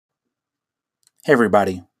Hey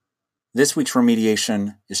everybody, this week's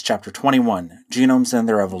remediation is Chapter 21, Genomes and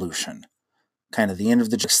Their Evolution. Kind of the end of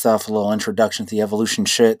the stuff, a little introduction to the evolution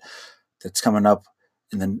shit that's coming up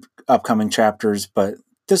in the upcoming chapters, but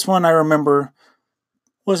this one I remember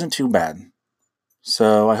wasn't too bad.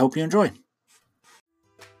 So I hope you enjoy.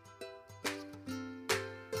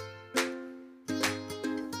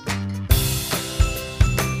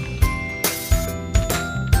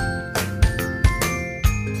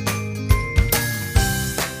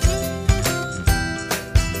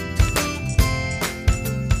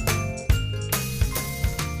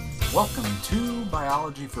 Welcome to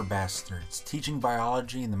Biology for Bastards, teaching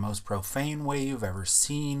biology in the most profane way you've ever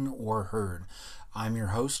seen or heard. I'm your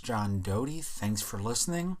host, John Doty. Thanks for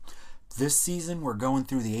listening. This season, we're going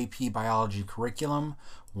through the AP Biology curriculum,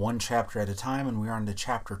 one chapter at a time, and we're on to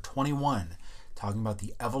Chapter 21, talking about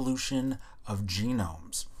the evolution of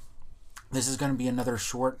genomes. This is going to be another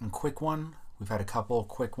short and quick one. We've had a couple of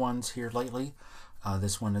quick ones here lately.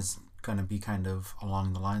 This one is going to be kind of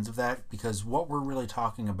along the lines of that, because what we're really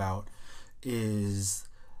talking about is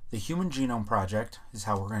the Human Genome Project, is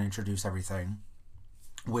how we're going to introduce everything,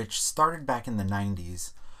 which started back in the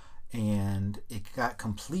 90s, and it got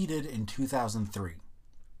completed in 2003.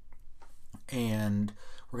 And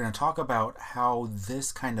we're going to talk about how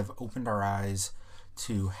this kind of opened our eyes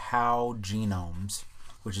to how genomes,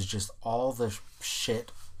 which is just all the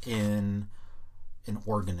shit in an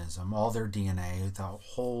organism, all their DNA, the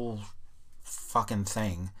whole fucking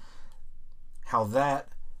thing, how that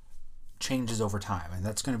changes over time. And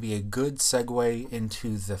that's going to be a good segue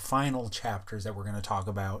into the final chapters that we're going to talk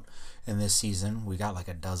about in this season. We got like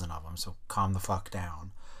a dozen of them, so calm the fuck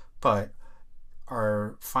down. But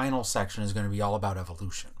our final section is going to be all about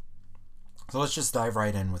evolution. So let's just dive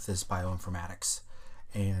right in with this bioinformatics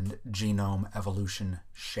and genome evolution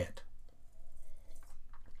shit.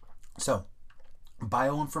 So,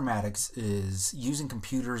 bioinformatics is using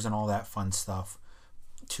computers and all that fun stuff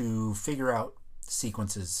to figure out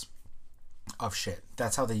sequences of shit.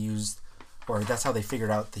 That's how they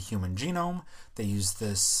figured out the human genome. They used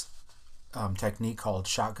this technique called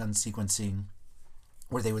shotgun sequencing,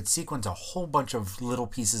 where they would sequence a whole bunch of little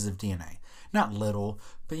pieces of DNA. Not little,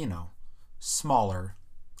 but smaller.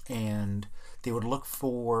 And they would look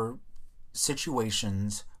for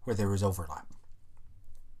situations where there was overlap,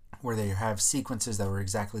 where they have sequences that were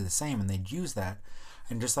exactly the same, and they'd use that.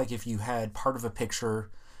 And just like if you had part of a picture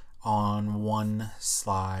on one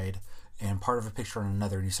slide and part of a picture on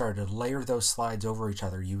another, and you started to layer those slides over each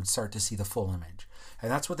other, you would start to see the full image.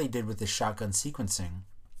 And that's what they did with this shotgun sequencing.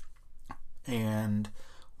 And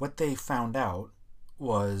what they found out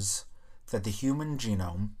was that the human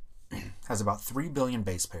genome has about 3 billion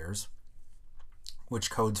base pairs,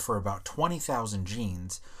 which codes for about 20,000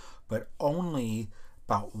 genes, but only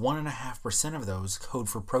about 1.5% of those code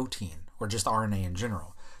for protein, or just RNA in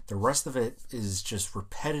general. The rest of it is just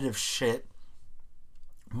repetitive shit,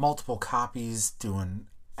 multiple copies doing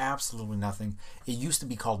absolutely nothing. It used to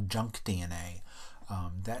be called junk DNA.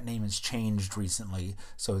 That name has changed recently,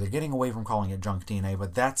 so they're getting away from calling it junk DNA,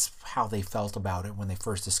 but that's how they felt about it when they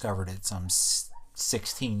first discovered it some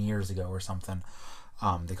 16 years ago or something.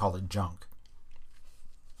 They called it junk.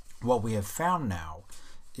 What we have found now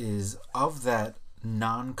is, of that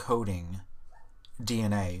non-coding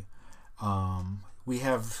DNA, we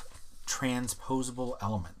have transposable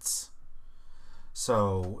elements.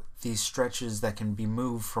 So these stretches that can be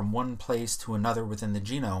moved from one place to another within the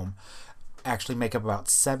genome actually make up about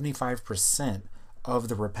 75% of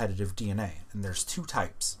the repetitive DNA. And there's two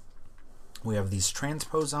types. We have these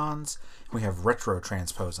transposons, and we have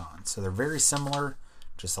retrotransposons. So they're very similar,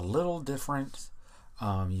 just a little different.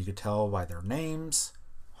 You could tell by their names.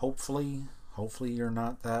 Hopefully you're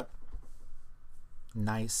not that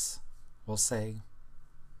nice, we'll say.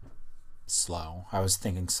 Slow. I was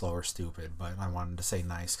thinking slow or stupid, but I wanted to say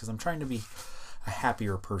nice because I'm trying to be a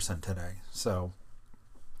happier person today. So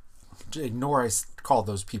ignore I called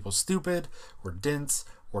those people stupid or dense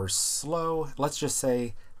or slow. Let's just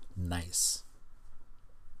say nice.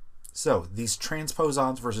 So these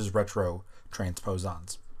transposons versus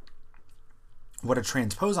retrotransposons. What a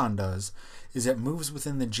transposon does is it moves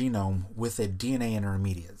within the genome with a DNA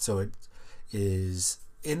intermediate. So it is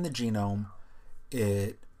in the genome,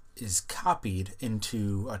 it is copied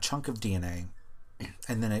into a chunk of DNA,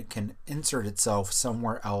 and then it can insert itself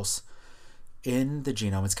somewhere else in the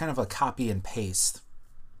genome. It's kind of a copy and paste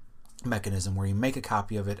mechanism where you make a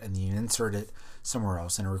copy of it and then you insert it somewhere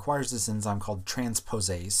else. And it requires this enzyme called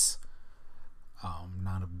transposase.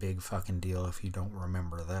 Not a big fucking deal if you don't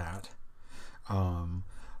remember that.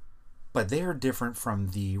 But they are different from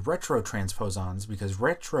the retrotransposons because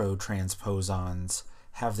retrotransposons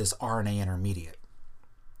have this RNA intermediate.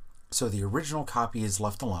 So the original copy is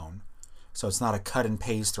left alone. So it's not a cut and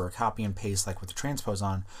paste or a copy and paste like with the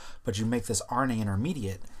transposon, but you make this RNA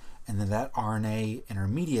intermediate, and then that RNA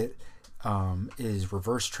intermediate is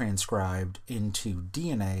reverse transcribed into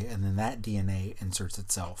DNA, and then that DNA inserts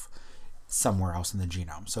itself somewhere else in the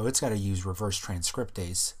genome. So it's got to use reverse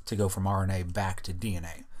transcriptase to go from RNA back to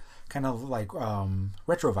DNA. Kind of like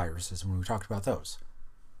retroviruses when we talked about those.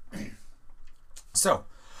 So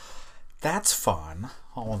that's fun,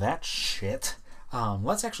 all that shit.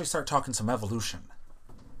 Let's actually start talking some evolution,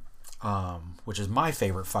 which is my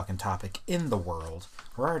favorite fucking topic in the world.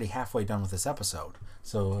 We're already halfway done with this episode,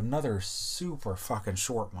 so another super fucking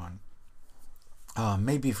short one.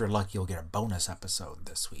 Maybe if you're lucky, you'll get a bonus episode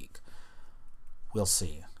this week. We'll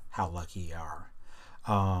see how lucky you are.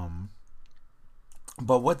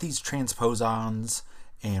 But what these transposons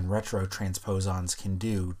and retrotransposons can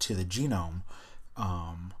do to the genome,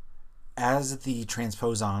 as the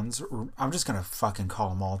transposons, I'm just going to fucking call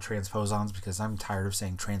them all transposons because I'm tired of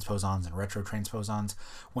saying transposons and retrotransposons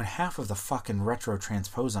when half of the fucking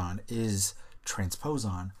retrotransposon is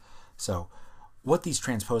transposon. So what these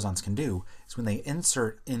transposons can do is when they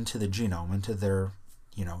insert into the genome, into their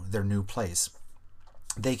new place,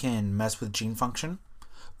 they can mess with gene function,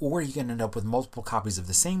 or you can end up with multiple copies of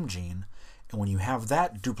the same gene. And when you have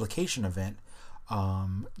that duplication event,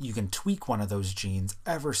 you can tweak one of those genes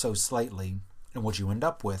ever so slightly, and what you end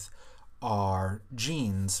up with are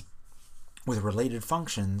genes with related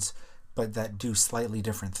functions, but that do slightly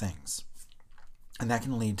different things. And that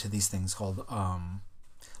can lead to these things called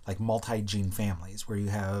like multi-gene families, where you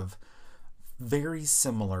have very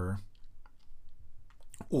similar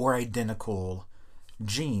or identical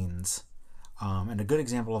genes. And a good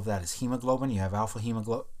example of that is hemoglobin. You have alpha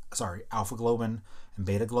globin and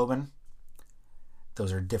beta globin.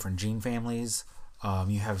 Those are different gene families.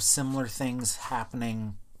 You have similar things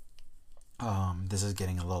happening. This is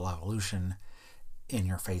getting a little evolution in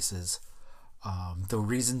your faces. The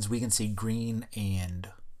reasons we can see green and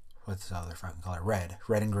what's the other fucking color? Red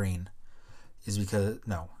and green is because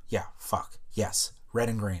red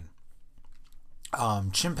and green.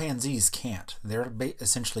 Chimpanzees can't. They're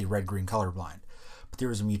essentially red-green colorblind. But there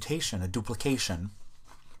was a mutation, a duplication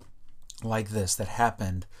like this that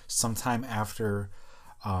happened sometime after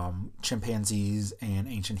chimpanzees and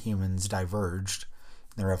ancient humans diverged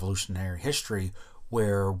in their evolutionary history,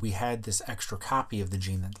 where we had this extra copy of the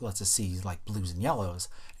gene that lets us see like blues and yellows.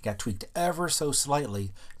 It got tweaked ever so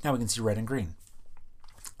slightly. Now we can see red and green.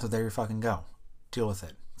 So there you fucking go. Deal with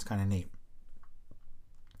it. It's kind of neat.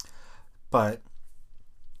 But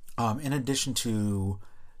in addition to,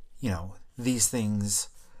 these things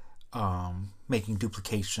making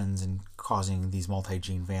duplications and causing these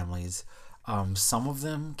multi-gene families, some of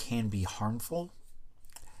them can be harmful,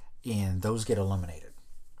 and those get eliminated.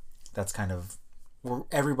 That's kind of where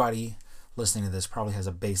everybody listening to this probably has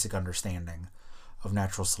a basic understanding of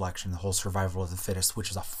natural selection, the whole survival of the fittest,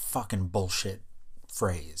 which is a fucking bullshit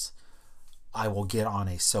phrase. I will get on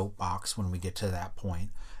a soapbox when we get to that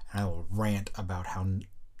point, and I will rant about how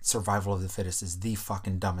survival of the fittest is the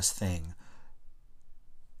fucking dumbest thing.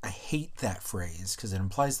 I hate that phrase because it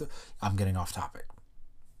implies that I'm getting off topic.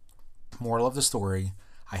 Moral of the story,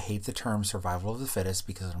 I hate the term survival of the fittest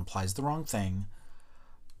because it implies the wrong thing.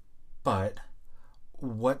 But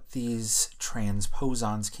what these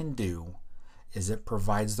transposons can do is it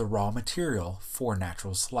provides the raw material for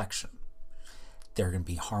natural selection. There can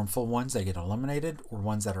be harmful ones that get eliminated, or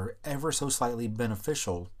ones that are ever so slightly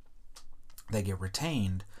beneficial that get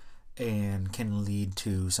retained and can lead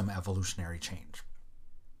to some evolutionary change.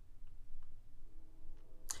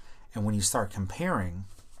 And when you start comparing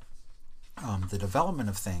the development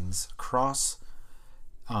of things across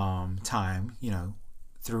time,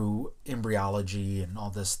 through embryology and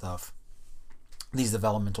all this stuff, these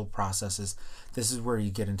developmental processes, this is where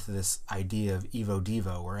you get into this idea of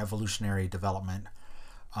evo-devo, or evolutionary development,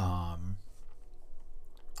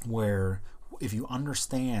 where if you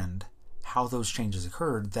understand how those changes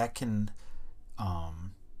occurred, that can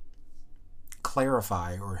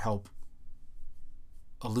clarify or help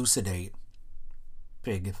elucidate,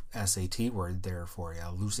 big SAT word there for you,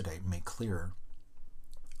 elucidate, make clearer,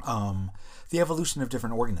 the evolution of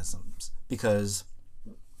different organisms. Because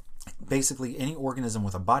basically any organism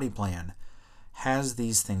with a body plan has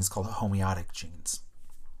these things called homeotic genes.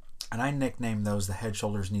 And I nickname those the head,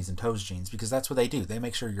 shoulders, knees, and toes genes because that's what they do. They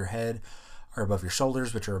make sure your head are above your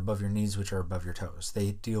shoulders, which are above your knees, which are above your toes.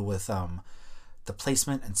 They deal with the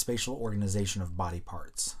placement and spatial organization of body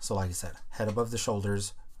parts. So like I said, head above the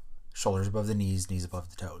shoulders, shoulders above the knees, knees above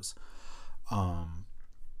the toes. And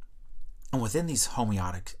within these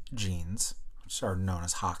homeotic genes, which are known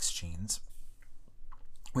as Hox genes,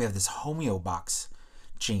 we have this homeobox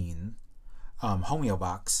gene,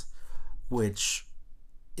 homeobox, which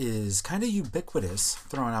is kind of ubiquitous,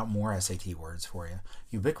 throwing out more SAT words for you,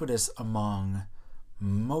 ubiquitous among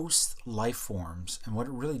most life forms. And what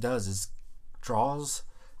it really does is draws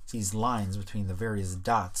these lines between the various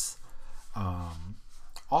dots,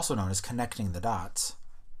 also known as connecting the dots,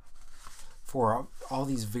 for all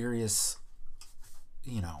these various,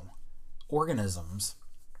 organisms,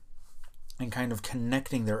 and kind of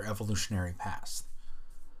connecting their evolutionary past.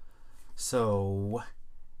 So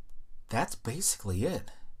that's basically it.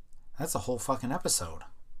 That's a whole fucking episode.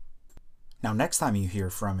 Now, next time you hear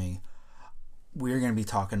from me, we're going to be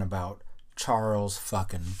talking about Charles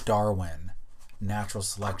fucking Darwin, natural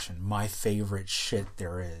selection, my favorite shit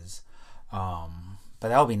there is. But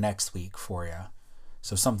that'll be next week for you.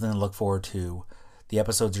 So something to look forward to. The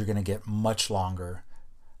episodes are going to get much longer.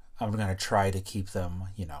 I'm going to try to keep them,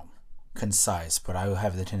 concise, but I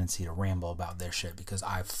have the tendency to ramble about this shit because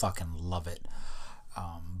I fucking love it.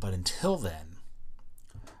 But until then,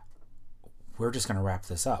 we're just going to wrap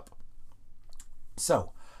this up.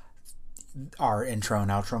 So, our intro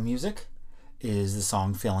and outro music is the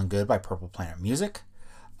song Feeling Good by Purple Planet Music.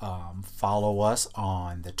 Follow us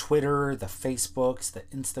on the Twitter, the Facebooks, the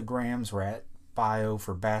Instagrams. We're at Bio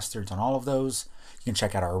for Bastards on all of those. You can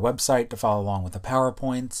check out our website to follow along with the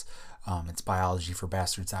PowerPoints. It's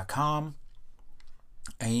biologyforbastards.com.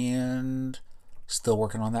 And still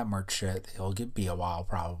working on that merch shit. It'll be a while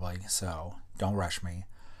probably, so don't rush me.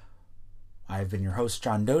 I've been your host,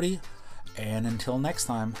 John Doty, and until next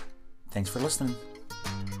time, thanks for listening.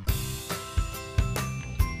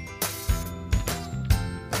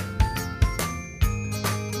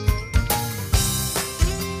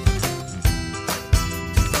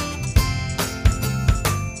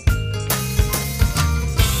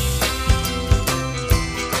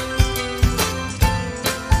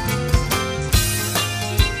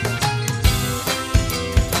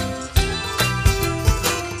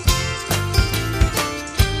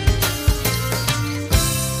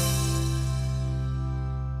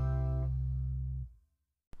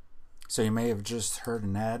 So you may have just heard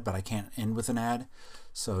an ad, but I can't end with an ad.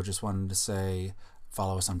 So just wanted to say,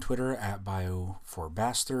 follow us on Twitter at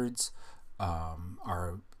Bio4Bastards.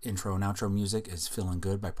 Our intro and outro music is Feeling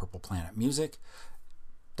Good by Purple Planet Music.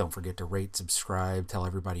 Don't forget to rate, subscribe, tell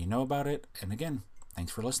everybody you know about it. And again,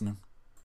 thanks for listening.